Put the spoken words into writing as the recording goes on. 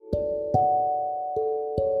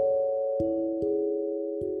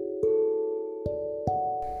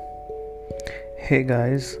Hey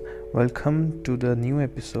guys, welcome to the new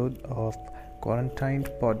episode of Quarantined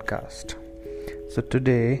Podcast. So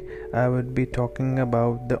today I would be talking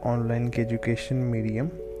about the online education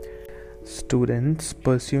medium. Students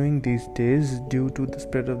pursuing these days due to the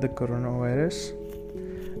spread of the coronavirus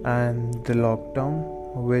and the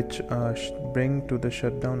lockdown, which bring to the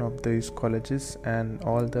shutdown of these colleges and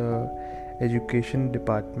all the education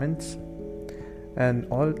departments and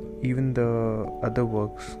all even the other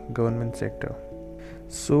works, government sector.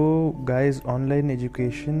 So guys, online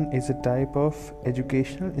education is a type of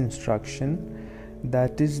educational instruction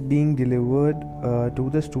that is being delivered to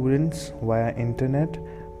the students via internet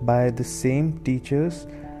by the same teachers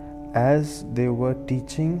as they were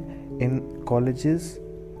teaching in colleges,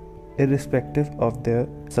 irrespective of their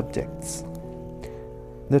subjects.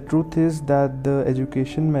 The truth is that the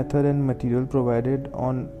education method and material provided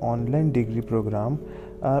on online degree program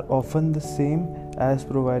are often the same as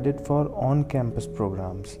provided for on-campus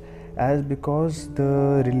programs, as because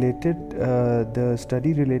the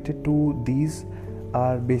study related to these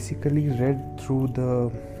are basically read through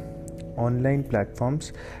the online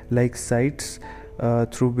platforms like sites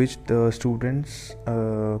through which the students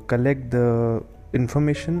collect the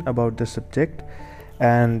information about the subject.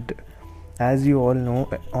 And as you all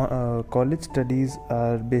know, college studies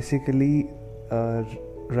are basically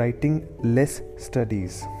writing less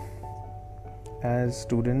studies, as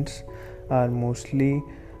students are mostly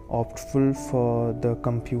optful for the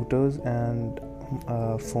computers and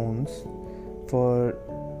phones for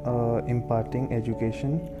imparting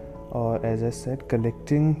education, or as I said,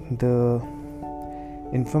 collecting the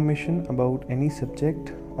information about any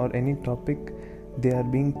subject or any topic they are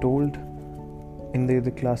being told in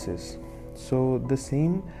the classes. So the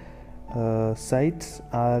same sites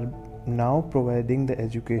are now providing the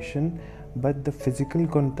education, but the physical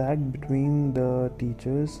contact between the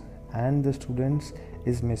teachers and the students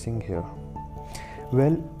is missing here.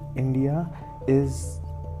 Well, India is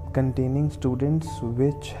containing students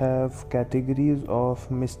which have categories of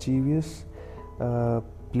mischievous,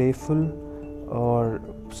 playful or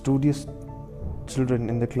studious children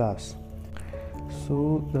in the class.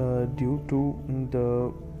 So due to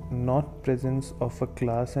the not presence of a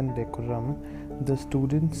class and decorum, the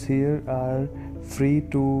students here are free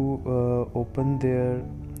to open their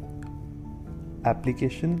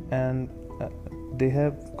application, and they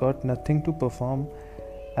have got nothing to perform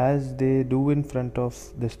as they do in front of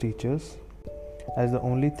the teachers, as the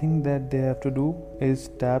only thing that they have to do is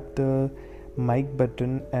tap the mic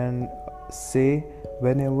button and say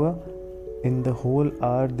whenever in the whole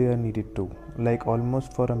hour they are needed to, like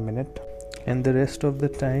almost for a minute, and the rest of the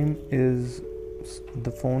time is the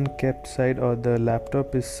phone kept side or the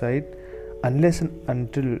laptop is side, unless and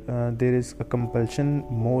until there is a compulsion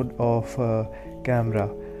mode of camera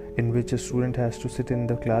in which a student has to sit in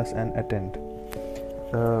the class and attend.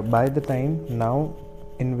 By the time now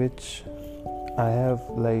in which I have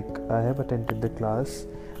attended the class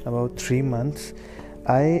about 3 months,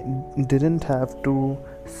 I didn't have to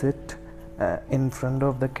sit in front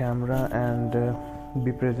of the camera and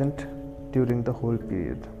be present during the whole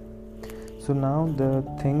period. So now the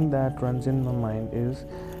thing that runs in my mind is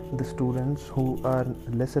the students who are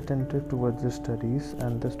less attentive towards the studies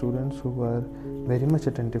and the students who are very much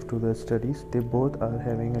attentive to the studies, they both are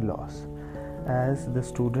having a loss, as the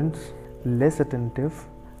students less attentive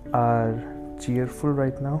are cheerful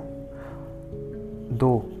right now,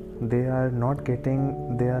 though they are not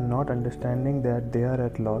understanding that they are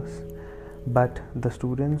at loss. But the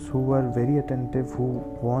students who are very attentive, who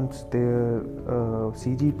wants their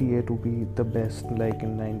CGPA to be the best, like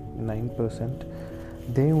in 9%,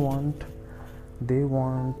 they want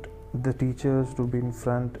the teachers to be in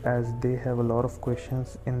front, as they have a lot of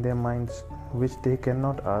questions in their minds which they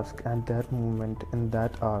cannot ask at that moment in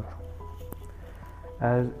that hour.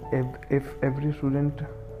 As if every student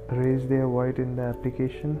raised their voice in the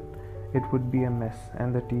application, it would be a mess,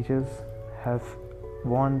 and the teachers have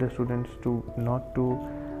warn the students to not to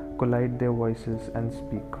collide their voices and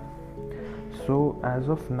speak. So as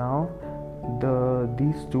of now,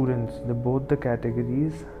 these students, both the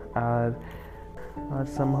categories are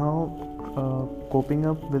somehow coping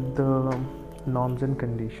up with the norms and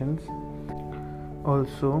conditions.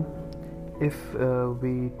 Also, if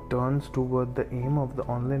we turns toward the aim of the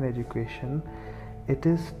online education, it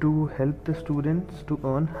is to help the students to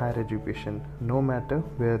earn higher education, no matter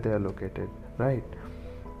where they are located, right?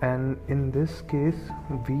 And in this case,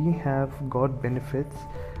 we have got benefits,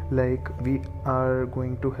 like we are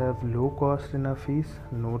going to have low cost in our fees,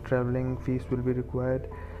 no traveling fees will be required,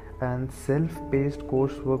 and self-paced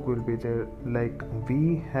coursework will be there. Like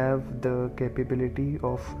we have the capability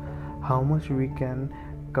of how much we can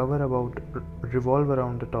revolve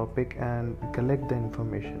around the topic and collect the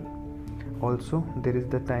information. Also, there is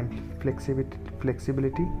the time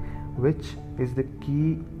flexibility, which is the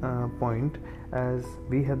key point, as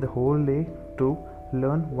we have the whole day to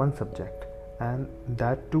learn one subject, and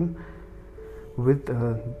that too with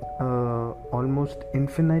almost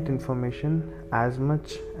infinite information, as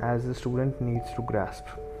much as the student needs to grasp.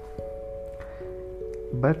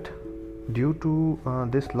 But due to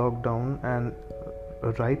this lockdown and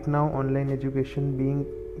right now online education being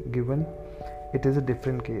given, it is a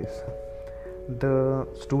different case. The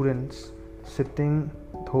students sitting,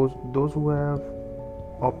 those who have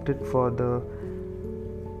opted for the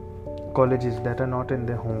colleges that are not in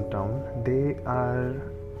their hometown, they are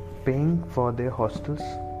paying for their hostels,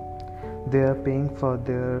 they are paying for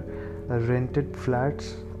their rented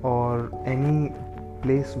flats or any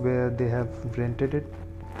place where they have rented it.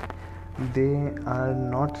 They are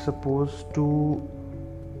not supposed to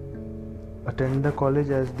attend the college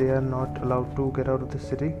as they are not allowed to get out of the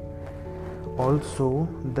city. Also,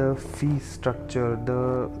 the fee structure,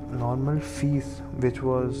 the normal fees, which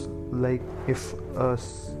was like if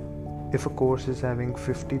a course is having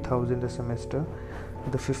 50,000 a semester,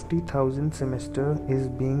 the 50,000 semester is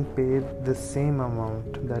being paid the same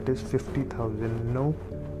amount, that is 50,000. No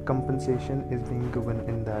compensation is being given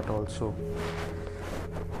in that also.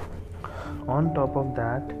 On top of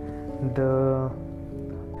that, the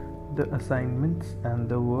assignments and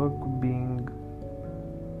the work being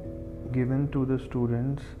given to the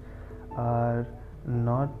students are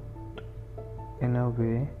not in a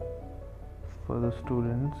way for the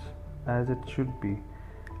students as it should be,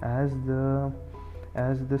 as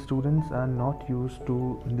the students are not used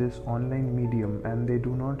to this online medium and they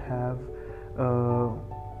do not have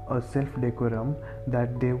a self decorum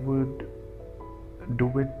that they would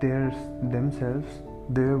do it themselves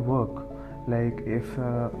their work. Like if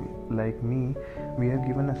like me, we are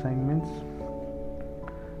given assignments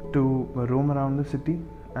to roam around the city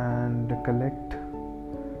and collect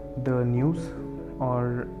the news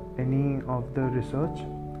or any of the research.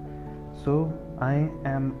 So I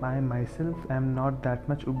myself am not that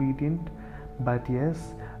much obedient, but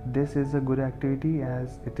yes, this is a good activity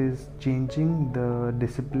as it is changing the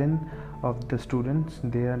discipline of the students.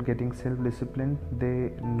 They are getting self-disciplined.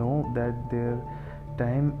 They know that their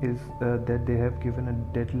time is that they have given a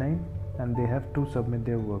deadline and they have to submit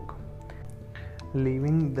their work.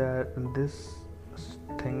 Leaving this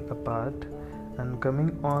thing apart and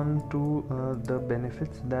coming on to the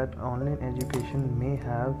benefits that online education may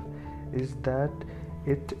have, is that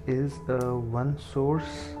it is a one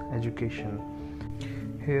source education.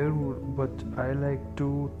 Here what I like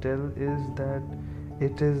to tell is that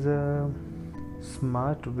it is a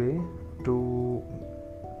smart way to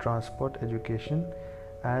transport education,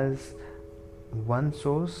 as one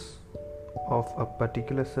source of a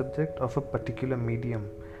particular subject of a particular medium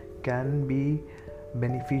can be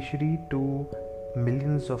beneficiary to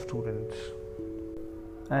millions of students.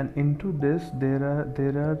 And into this there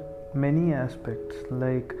are many aspects,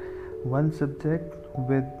 like one subject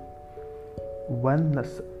with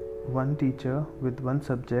one teacher with one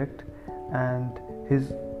subject and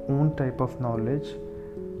his own type of knowledge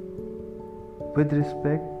with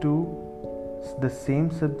respect to the same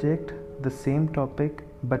subject, the same topic,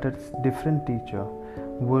 but a different teacher.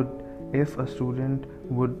 Would, if a student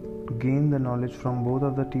would gain the knowledge from both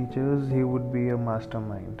of the teachers, he would be a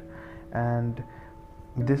mastermind. And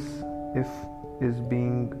this, if is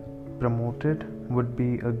being promoted, would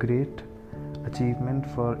be a great achievement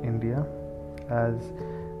for India, as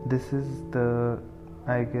this is the,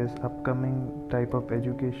 I guess, upcoming type of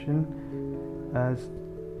education, as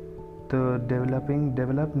the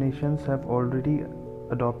developed nations have already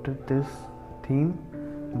adopted this theme,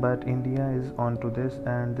 but India is onto this,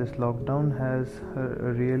 and this lockdown has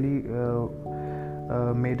really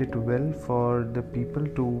made it well for the people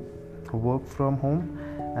to work from home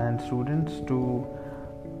and students to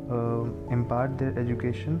impart their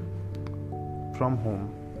education from home.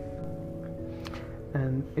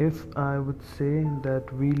 And if I would say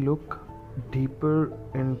that we look deeper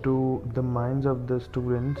into the minds of the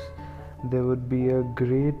students, there would be a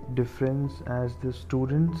great difference, as the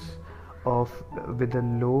students with a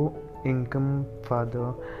low income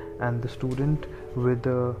father and the student with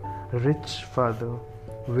a rich father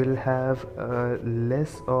will have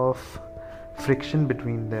less of friction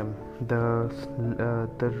between them. The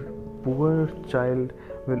poor child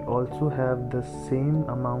will also have the same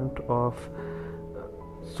amount of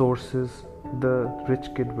sources the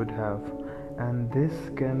rich kid would have, and this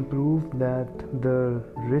can prove that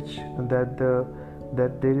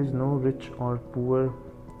there is no rich or poor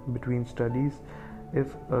between studies.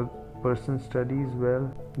 If a person studies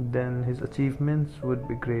well, then his achievements would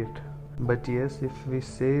be great. But yes, if we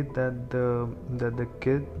say that the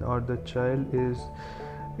kid or the child is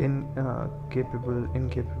incapable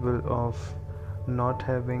of not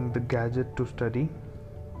having the gadget to study,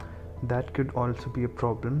 that could also be a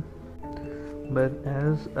problem. But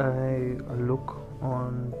as I look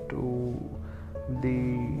on to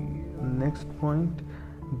the next point,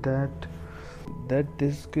 that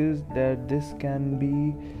this can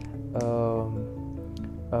be a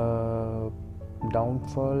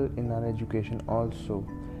downfall in our education also,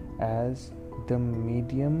 as the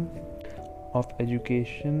medium of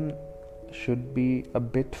education should be a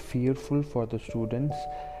bit fearful for the students,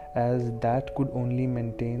 as that could only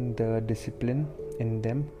maintain the discipline in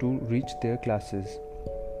them to reach their classes.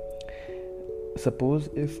 Suppose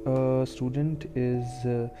if a student is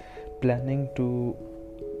planning to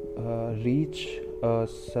reach a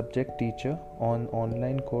subject teacher on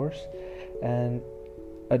online course, and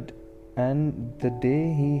the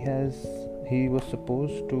day he was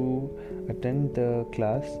supposed to attend the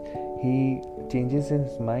class, he changes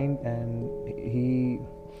his mind and he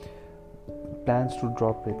plans to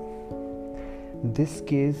drop it. This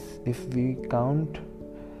case, if we count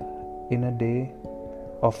in a day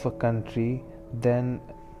of a country, then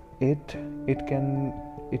it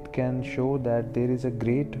can show that there is a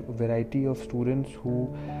great variety of students who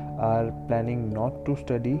are planning not to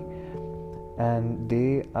study, and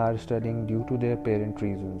they are studying due to their parent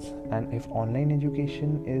reasons. And if online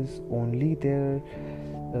education is only their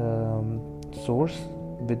source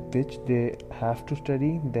with which they have to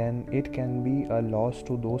study, then it can be a loss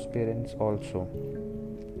to those parents also,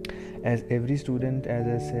 as every student, as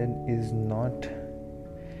I said, is not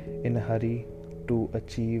in a hurry to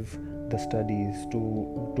achieve the studies,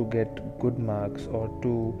 to get good marks, or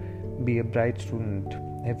to be a bright student.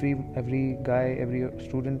 Every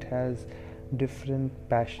student has different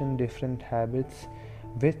passion, different habits,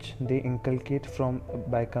 which they inculcate from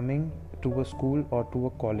by coming to a school or to a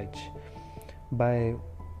college, by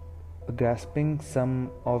grasping some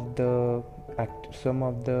of the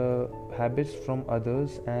habits from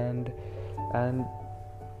others, and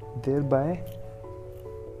thereby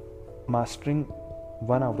mastering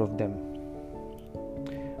one out of them,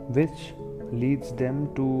 which leads them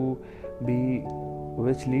to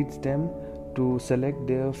select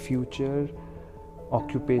their future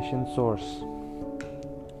occupation source,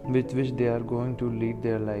 with which they are going to lead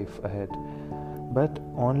their life ahead. But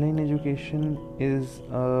online education is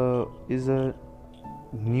a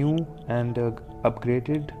new and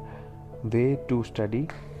upgraded way to study.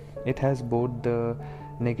 It has both the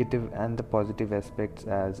negative and the positive aspects,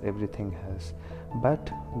 as everything has.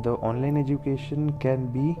 But the online education can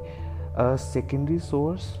be a secondary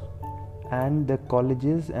source, and the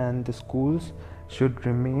colleges and the schools should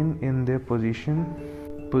remain in their position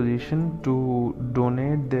to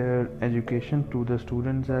donate their education to the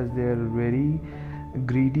students, as they are very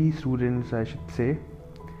greedy students, I should say,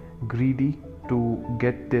 greedy to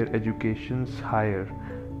get their educations higher,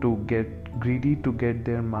 greedy to get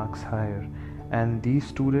their marks higher. And these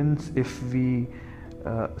students, if we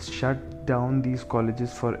shut down these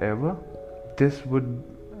colleges forever, this would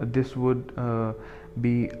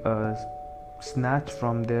be a snatch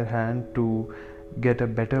from their hand to get a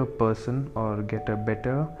better person or get a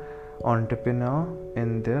better entrepreneur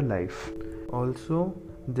in their life. Also,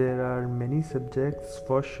 there are many subjects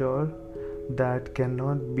for sure that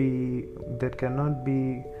cannot be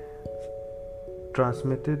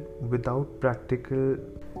transmitted without practical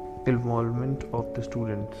involvement of the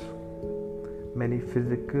students. Many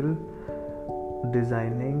physical,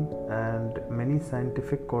 designing, and many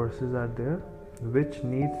scientific courses are there, which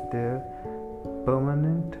needs their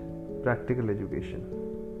permanent practical education.